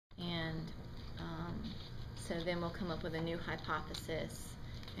so then we'll come up with a new hypothesis,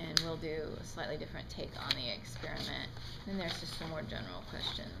 and we'll do a slightly different take on the experiment. Then there's just some more general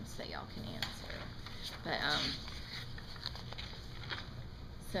questions that y'all can answer. But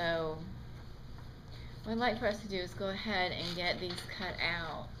so what I'd like for us to do is go ahead and get these cut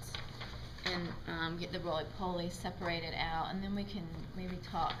out and get the roly poly separated out, and then we can maybe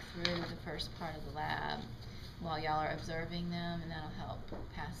talk through the first part of the lab while y'all are observing them, and that'll help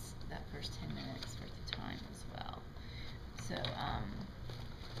pass that first 10 minutes worth of time as well. So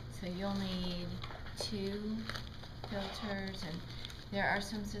so you'll need 2 filters, and there are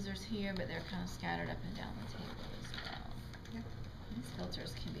some scissors here, but they're kind of scattered up and down the table as well. Yep. These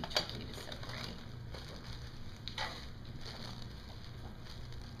filters can be tricky to separate.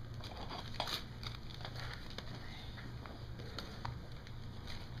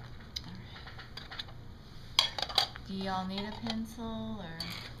 Do y'all need a pencil, or?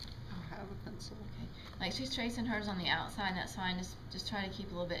 I have a pencil. Okay. Like she's tracing hers on the outside, that's fine. Just try to keep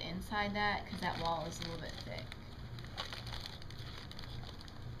a little bit inside that, because that wall is a little bit thick.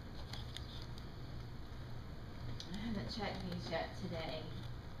 I haven't checked these yet today.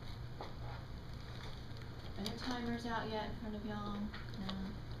 Are there timers out yet in front of y'all? No.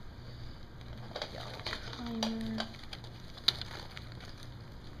 Y'all timer. I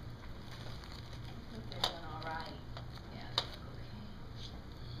hope they're doing all right. Yeah, they look okay.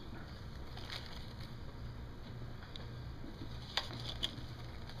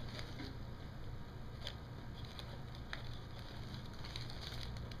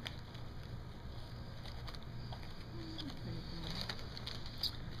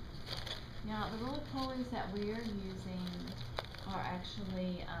 Now, the roly polies that we are using are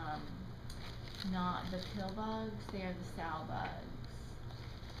actually not the pill bugs, they are the sow bugs.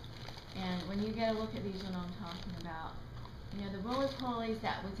 And when you get a look at these, you'll know what I'm talking about. You know, the roly polies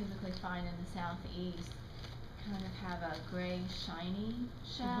that we typically find in the southeast kind of have a gray, shiny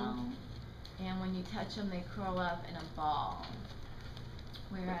shell. And when you touch them, they curl up in a ball.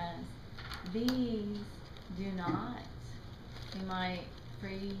 Whereas these do not. They might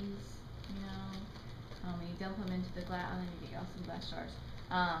freeze. You know, when you dump them into the glass, then you get y'all some glass jars.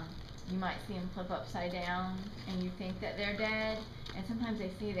 You might see them flip upside down, and you think that they're dead, and sometimes they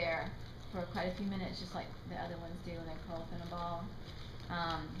stay there for quite a few minutes, just like the other ones do when they curl up in a ball.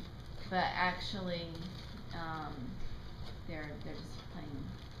 But actually, they're just plain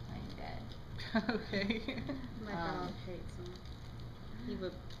dead. Okay. My dog hates them. He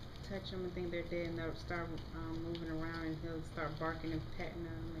would touch them and think they're dead, and they'll start moving around, and he'll start barking and patting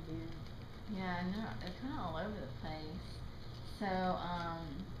them again. Yeah, and they're kind of all over the place. So,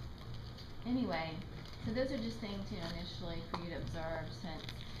 anyway, so those are just things, you know, initially for you to observe, since,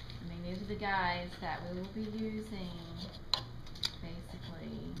 I mean, these are the guys that we will be using,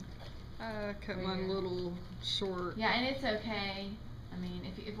 basically. I cut mine a little short. Yeah, and it's okay. I mean,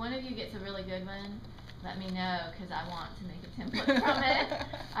 if one of you gets a really good one, let me know, because I want to make a template from it.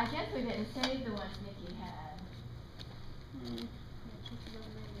 I guess we didn't save the ones Nikki had.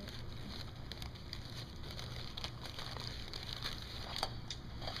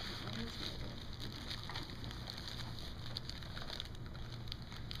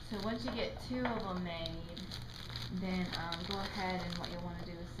 So once you get 2 of them made, then go ahead, and what you'll want to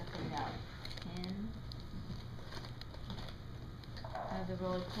do is separate out 10 of the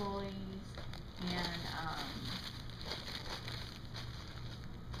roly polies, and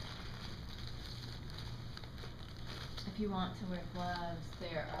if you want to wear gloves,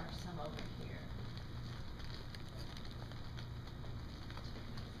 there are some over here.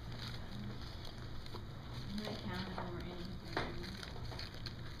 I'm not counting them or anything.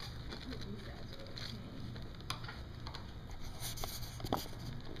 These guys are okay.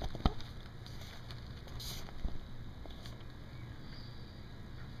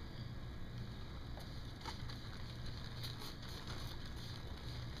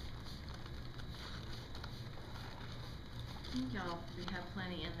 I think y'all have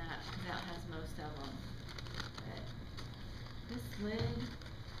plenty in that, because that has most of them. But this lid,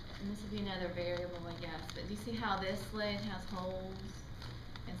 and this would be another variable, I guess, but do you see how this lid has holes?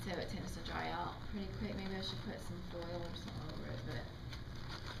 And so it tends to dry out pretty quick. Maybe I should put some foil or something over it, but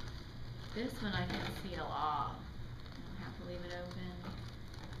this one I can seal off. I don't have to leave it open.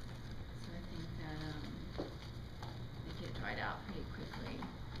 So I think that they get dried out pretty quickly.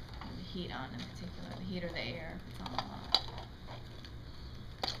 And the heat on in particular, the heat or the air, if it's on a lot.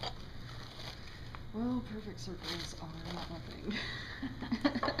 Well, perfect circles are not my thing.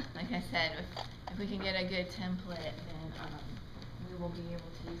 Like I said, if we can get a good template, then we will be able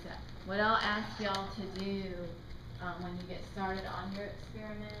to use that. What I'll ask y'all to do when you get started on your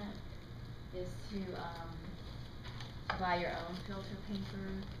experiment is to buy your own filter paper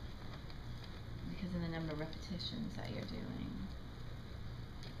because of the number of repetitions that you're doing.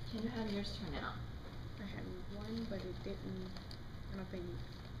 Can you have yours turn out? I had one, but it didn't. I don't think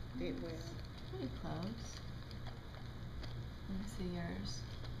it did well. Pretty close. Let me see yours.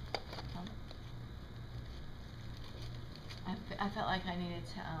 I felt like I needed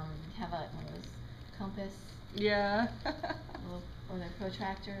to have one of those compass. Yeah. Or the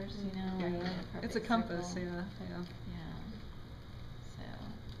protractors, you know. Yeah. Like a It's a perfect compass. circle. Yeah. Yeah. So.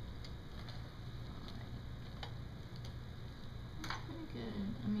 That's pretty good.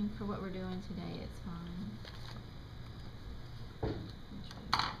 I mean, for what we're doing today, it's fine.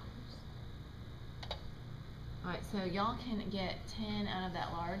 Alright, so y'all can get 10 out of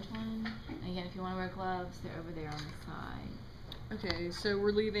that large one. And again, if you want to wear gloves, they're over there on the side. Okay, so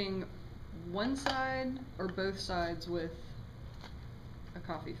we're leaving one side or both sides with a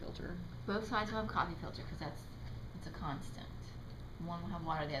coffee filter? Both sides will have a coffee filter because it's a constant. One will have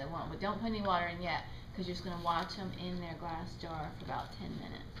water, the other won't. But don't put any water in yet because you're just going to watch them in their glass jar for about 10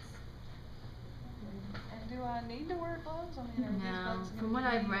 minutes. And do I need to wear gloves? I mean, are these No, bugs from gonna what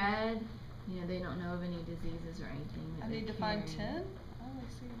be I've mean? read, you know, they don't know of any diseases or anything that I they need to find carry. 10? Oh, I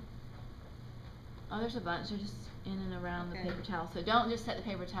see. Oh, there's a bunch. They're just in and around Okay. the paper towel. So don't just set the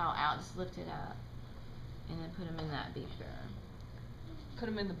paper towel out. Just lift it up and then put them in that beaker. Put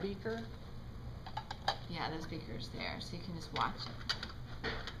them in the beaker? Yeah, those beakers there. So you can just watch it.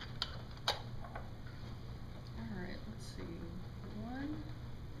 Alright, let's see. One.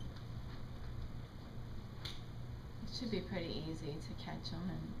 It should be pretty easy to catch them,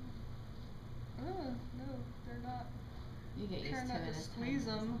 and Oh, no, they're not. you get used Try to not it to as time squeeze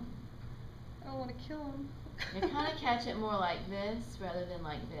goes them. on. I don't want to kill them. You kind of catch it more like this rather than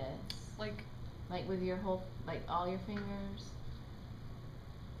like this. Like with your whole, like all your fingers.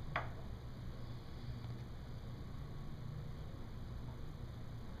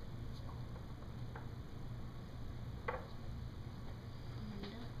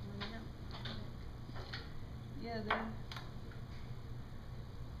 Yeah, they're.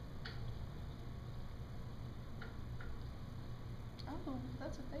 Oh,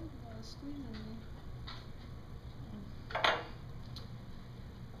 that's a big one squeezing me.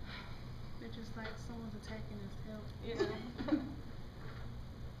 They're just like someone's attacking us. Help. Yeah.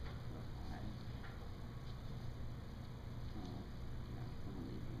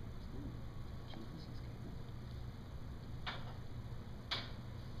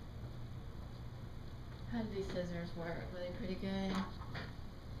 How did these scissors work? Were they pretty good?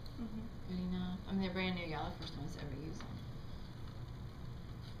 Mhm. Good enough? I mean, they're brand new. Y'all are the first ones to ever use them.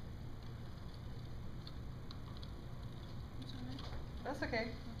 That's okay.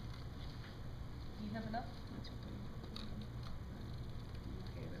 You have enough?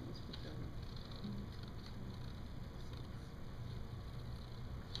 Okay, let me switch over.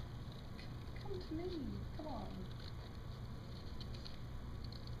 Come to me. Come on.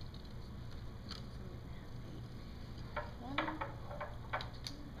 One.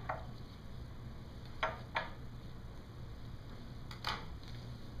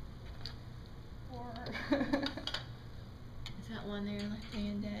 Four. Is that one there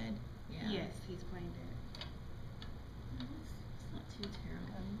laying dead? Yeah. Yes, he's playing dead. It's not too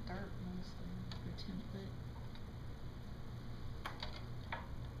terrible And dirt mostly. for template.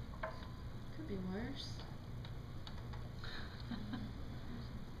 Could be worse.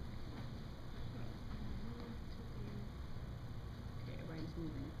 Okay, everybody's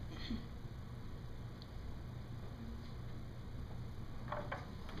moving.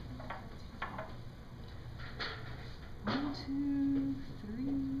 One, two,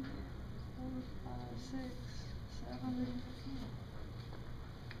 three, 4, 5, 6, 7.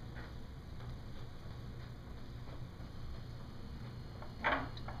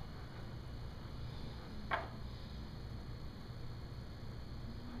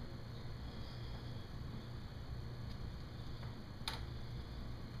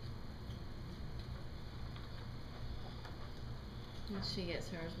 Once she gets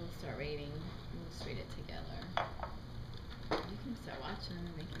hers, we'll start reading. We'll just read it together. You can start watching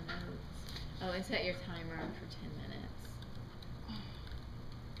and making notes. Oh, and set your timer for 10 minutes.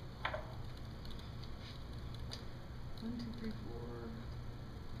 1, 2, 3, 4.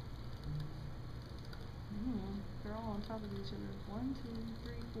 They're all on top of each other. 1, 2,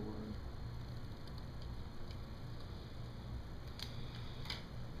 3, 4.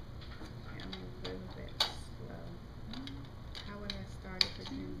 Okay, I'm a little bit slow. How would I start it for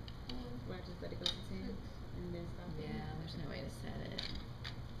 10? Would I just let it go to 10 and then stop it? Yeah, there's no way to set it,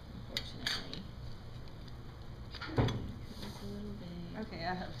 unfortunately. It's a little big. Okay,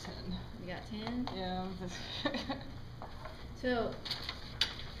 I have 10. You got 10? Yeah. So,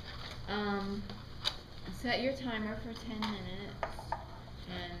 set your timer for 10 minutes,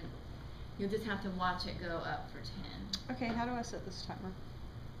 and you'll just have to watch it go up for 10. Okay, how do I set this timer?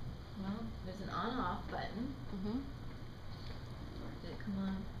 Well, there's an on-off button. Mm-hmm. Did it come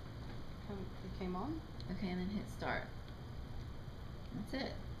on? It came on? Okay, and then hit start. That's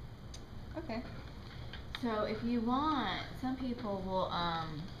it. Okay. So if you want, some people will,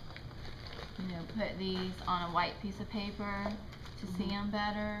 put these on a white piece of paper to see them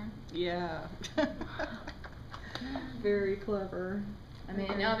better. Yeah. Very clever. I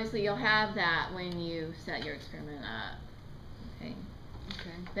mean, and obviously you'll have that when you set your experiment up. Okay.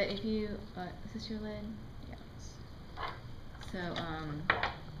 Okay. But if you, is this your lid? Yeah.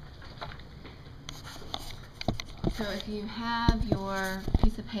 So if you have your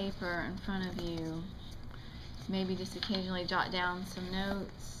piece of paper in front of you, maybe just occasionally jot down some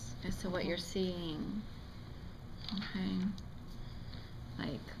notes as to what you're seeing. Okay.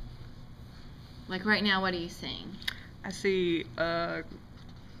 Like right now, what are you seeing? I see, I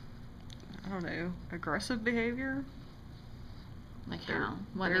don't know, aggressive behavior. Like how?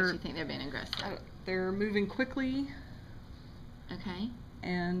 What makes you think they're being aggressive? They're moving quickly. Okay.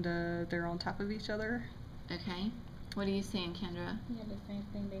 And they're on top of each other. Okay. What are you seeing, Kendra? Yeah, the same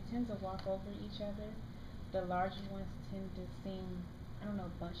thing. They tend to walk over each other. The larger ones tend to seem, I don't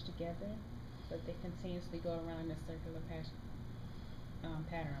know, bunched together, but they continuously go around in a circular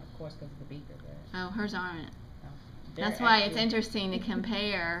pattern, of course, because of the beaker. But Oh, hers aren't. they're That's why it's actually- interesting to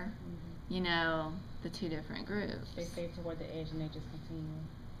compare, the two different groups. They stay toward the edge and they just continue.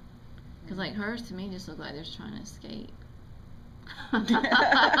 Because like hers to me just look like they're just trying to escape. How do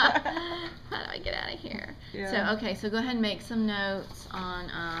I get out of here? Yeah. So okay, so go ahead and make some notes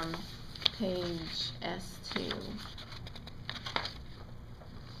on page S2.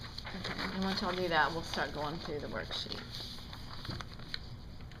 Okay, and once y'all do that, we'll start going through the worksheet.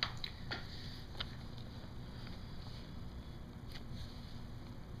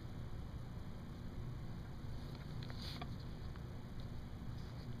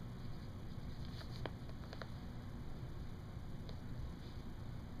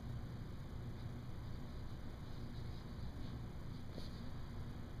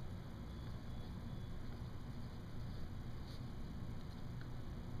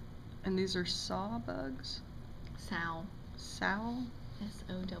 And these are saw bugs? Sow. Sow?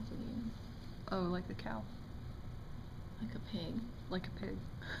 S-O-W. Oh, like the cow. Like a pig. Like a pig.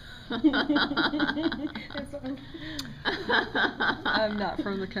 That's what I'm not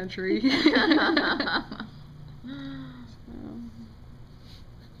from the country.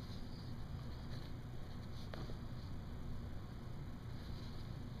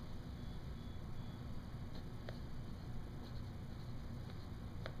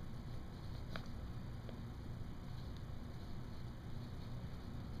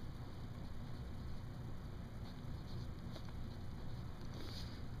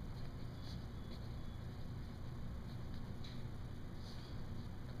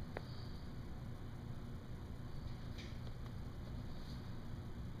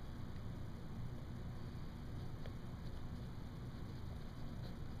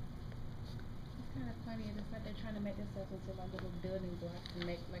 kind of funny. It's like they're trying to make themselves into like little building blocks to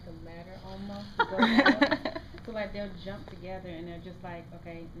make like a ladder almost. To go up. So like they'll jump together and they're just like,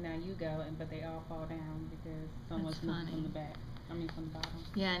 okay, now you go, but they all fall down because someone's moving from the back. From the bottom.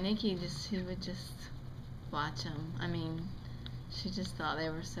 Yeah, Nikki she would just watch them. I mean, she just thought they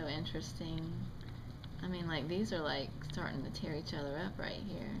were so interesting. I mean, like these are like starting to tear each other up right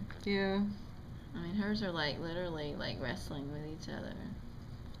here. Yeah. I mean, hers are like literally like wrestling with each other.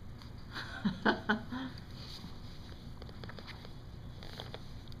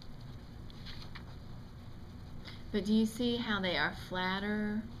 But do you see how they are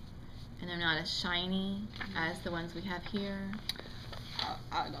flatter and they're not as shiny as the ones we have here?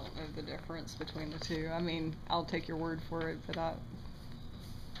 I don't know the difference between the two. I mean, I'll take your word for it, but All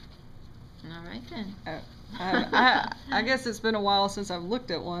right then. I guess it's been a while since I've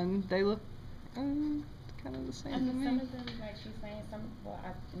looked at one. They look kind of the same I to mean, me. some of them, like she's saying,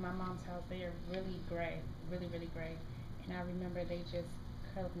 in my mom's house, they are really gray, really, really gray. And I remember they just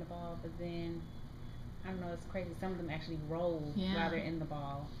curl up in the ball, but then, I don't know, it's crazy. Some of them actually roll while they're in the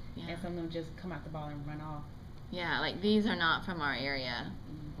ball. Yeah. And some of them just come out the ball and run off. Yeah, like these are not from our area.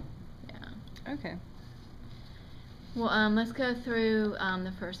 Yeah. Okay. Well, let's go through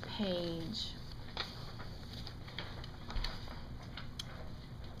the first page.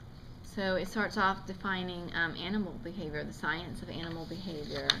 So it starts off defining animal behavior, the science of animal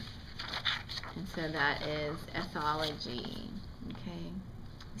behavior. And so that is ethology, okay?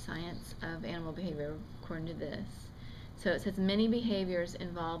 The science of animal behavior according to this. So it says many behaviors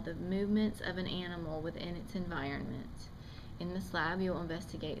involve the movements of an animal within its environment. In this lab, you will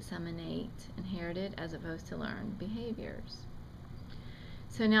investigate some innate, inherited, as opposed to learned behaviors.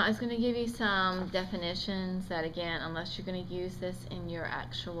 So now it's going to give you some definitions that, again, unless you're going to use this in your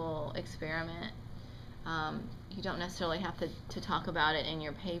actual experiment, you don't necessarily have to talk about it in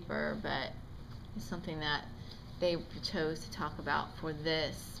your paper, but it's something that they chose to talk about for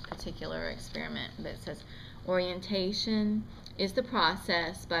this particular experiment. But it says, orientation is the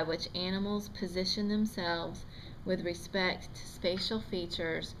process by which animals position themselves with respect to spatial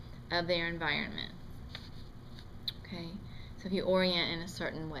features of their environment. Okay, so if you orient in a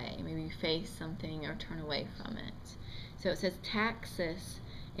certain way, maybe you face something or turn away from it. So it says taxis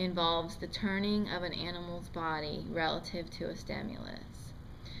involves the turning of an animal's body relative to a stimulus.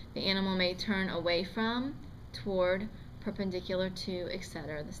 The animal may turn away from, toward, perpendicular to,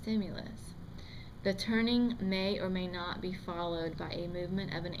 etc. the stimulus. The turning may or may not be followed by a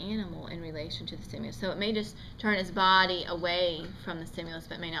movement of an animal in relation to the stimulus. So it may just turn its body away from the stimulus,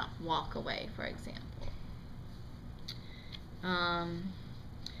 but may not walk away, for example.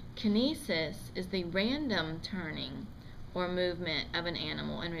 Kinesis is the random turning or movement of an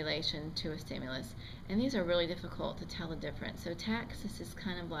animal in relation to a stimulus. And these are really difficult to tell the difference. So taxis is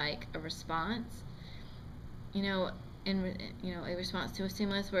kind of like a response, a response to a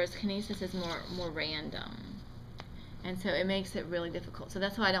stimulus, whereas kinesis is more random. And so it makes it really difficult. So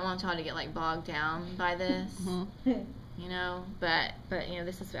that's why I don't want y'all to get like bogged down by this. But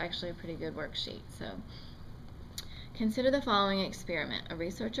this is actually a pretty good worksheet. So consider the following experiment. A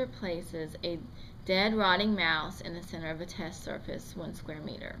researcher places a dead rotting mouse in the center of a test surface 1 square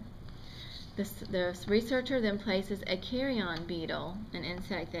meter. The researcher then places a carrion beetle, an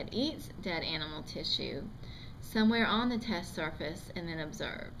insect that eats dead animal tissue, somewhere on the test surface, and then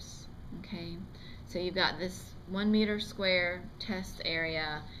observes. Okay, so you've got this 1 meter square test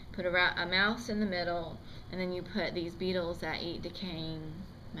area, put a mouse in the middle, and then you put these beetles that eat decaying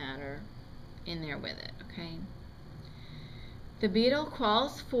matter in there with it. Okay, the beetle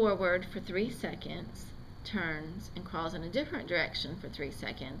crawls forward for 3 seconds, turns, and crawls in a different direction for 3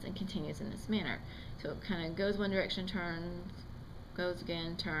 seconds, and continues in this manner. So it kind of goes one direction, turns, goes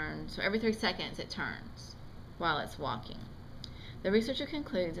again, turns. So every 3 seconds it turns while it's walking. The researcher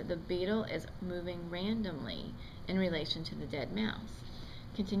concludes that the beetle is moving randomly in relation to the dead mouse.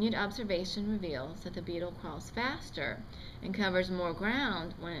 Continued observation reveals that the beetle crawls faster and covers more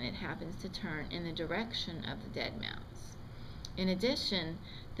ground when it happens to turn in the direction of the dead mouse. In addition,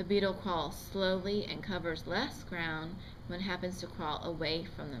 the beetle crawls slowly and covers less ground when it happens to crawl away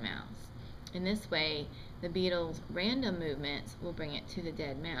from the mouse. In this way, the beetle's random movements will bring it to the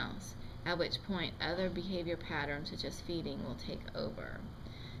dead mouse, at which point other behavior patterns such as feeding will take over.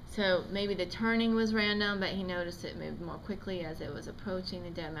 So maybe the turning was random, but he noticed it moved more quickly as it was approaching the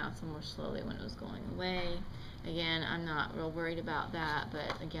dead mouse and more slowly when it was going away. Again, I'm not real worried about that,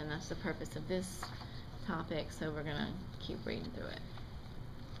 but again, that's the purpose of this topic, so we're going to keep reading through it.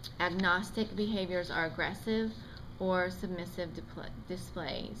 Agnostic behaviors are aggressive or submissive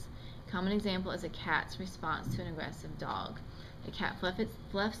displays. A common example is a cat's response to an aggressive dog. The cat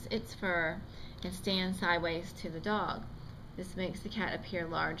fluffs its fur and stands sideways to the dog. This makes the cat appear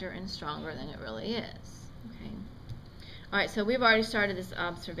larger and stronger than it really is. Okay. Alright, so we've already started this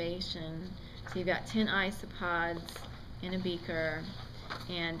observation. So you've got 10 isopods in a beaker,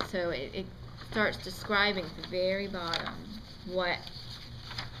 and so it starts describing at the very bottom what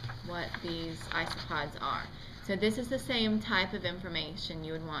these isopods are. So this is the same type of information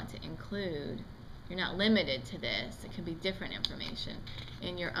you would want to include. You're not limited to this. It could be different information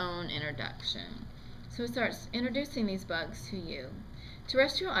in your own introduction. So it starts introducing these bugs to you.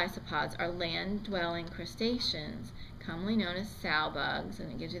 Terrestrial isopods are land-dwelling crustaceans, commonly known as sow bugs,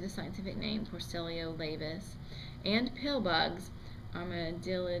 and it gives you the scientific name, Porcellio laevis, and pill bugs,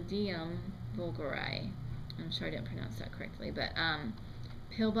 Armadillidium vulgare. I'm sure I didn't pronounce that correctly, but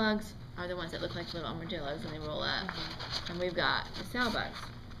pill bugs are the ones that look like little armadillos and they roll up. And we've got the sow bugs.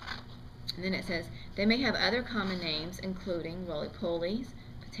 And then it says, they may have other common names, including roly polies,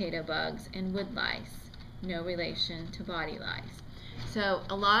 potato bugs, and wood lice. No relation to body lice. So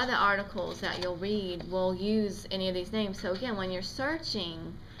a lot of the articles that you'll read will use any of these names. So again, when you're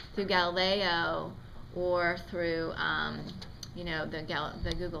searching through Galileo or through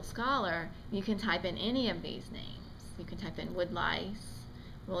the Google Scholar, you can type in any of these names. You can type in wood lice,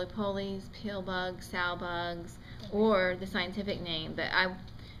 roly polies, pill bugs, sow bugs, or the scientific name. But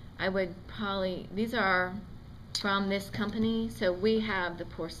I would probably, these are from this company, so we have the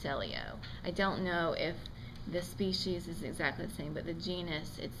Porcellio. I don't know if the species is exactly the same, but the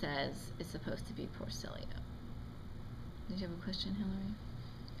genus, it says, is supposed to be Porcellio. Did you have a question, Hillary?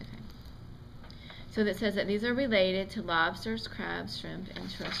 Okay. So that says that these are related to lobsters, crabs, shrimp, and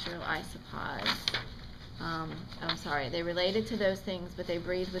terrestrial isopods. I'm sorry, they're related to those things, but they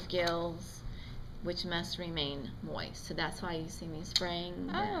breathe with gills, which must remain moist. So that's why you see me spraying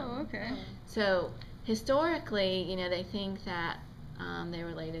them. Oh, okay. So historically, you know, they think that they're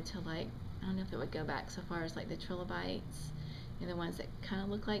related to, like, I don't know if it would go back so far as like the trilobites, you know, the ones that kind of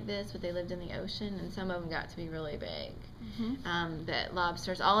look like this, but they lived in the ocean, and some of them got to be really big. That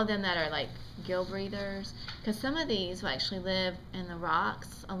lobsters, all of them that are like gill breathers, because some of these will actually live in the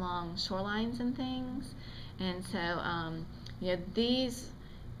rocks along shorelines and things, and so you know, these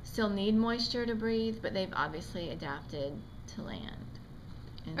still need moisture to breathe, but they've obviously adapted to land,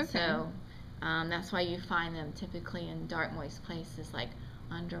 and so that's why you find them typically in dark, moist places like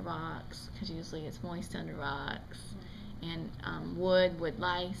under rocks, because usually it's moist under rocks, and wood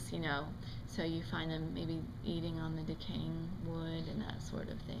lice, you know, so you find them maybe eating on the decaying wood and that sort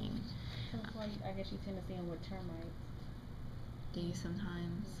of thing. That's why I guess you tend to see them with termites. Do you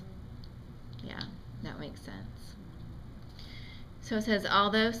sometimes? Yeah, that makes sense. So it says,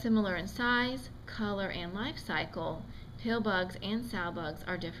 although similar in size, color, and life cycle, pill bugs and sow bugs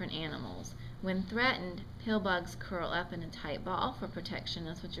are different animals. When threatened, pill bugs curl up in a tight ball for protection.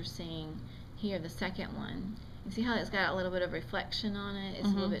 That's what you're seeing here, the second one. You see how it's got a little bit of reflection on it? It's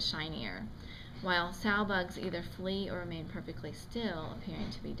a little bit shinier. While sow bugs either flee or remain perfectly still, appearing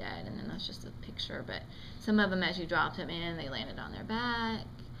to be dead. And then that's just a picture, but some of them, as you dropped them in, they landed on their back,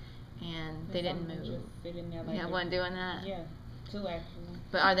 and they didn't move. You have one doing that? Yeah, two actually.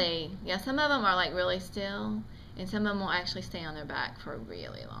 But are they, yeah, some of them are like really still, and some of them will actually stay on their back for a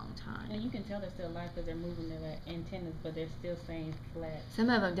really long time. And you can tell they're still alive because they're moving their antennas, but they're still staying flat. Some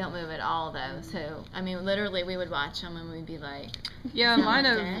of them don't move at all, though. So, I mean, literally, we would watch them and we'd be like, yeah, "Is mine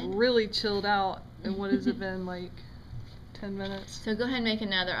that have dead?" really chilled out. And what has it been, like 10 minutes? So go ahead and make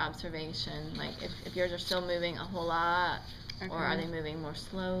another observation. Like, if yours are still moving a whole lot, or are they moving more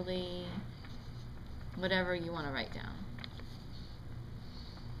slowly? Whatever you want to write down.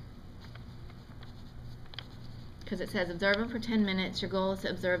 Because it says observe them for 10 minutes. Your goal is to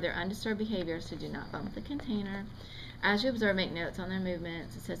observe their undisturbed behavior, so do not bump the container. As you observe, make notes on their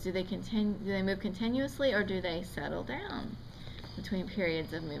movements. It says, do they move continuously, or do they settle down between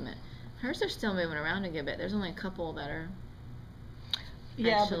periods of movement? Hers are still moving around a good bit. There's only a couple that are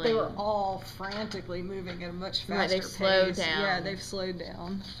but they were all frantically moving at a much faster right, they've pace. slowed down. Yeah, they've slowed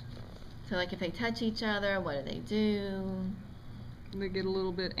down. So, like, if they touch each other, what do they do? They get a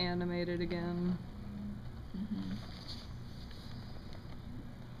little bit animated again.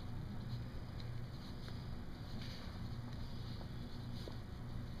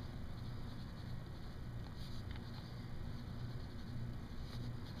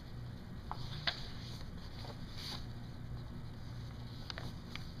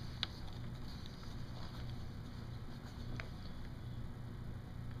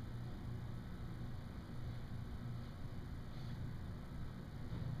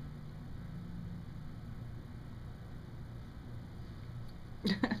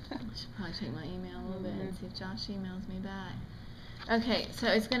 I should probably check my email a little bit and see if Josh emails me back. Okay, so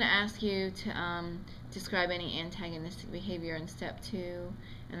it's going to ask you to describe any antagonistic behavior in step 2,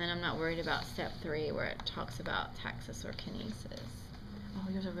 and then I'm not worried about step 3 where it talks about taxis or kinesis. Oh,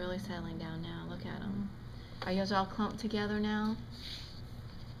 yours are really settling down now. Look at them. Are yours all clumped together now?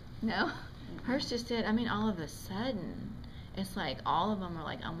 No? Hers just did. I mean, all of a sudden, it's like all of them are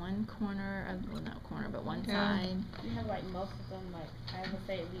like on one corner of, well, not corner, but one side. You have like most of them, like I would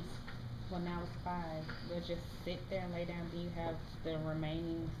say at least, well now it's 5. They'll just sit there and lay down. Then you have the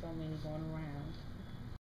remaining so many going around.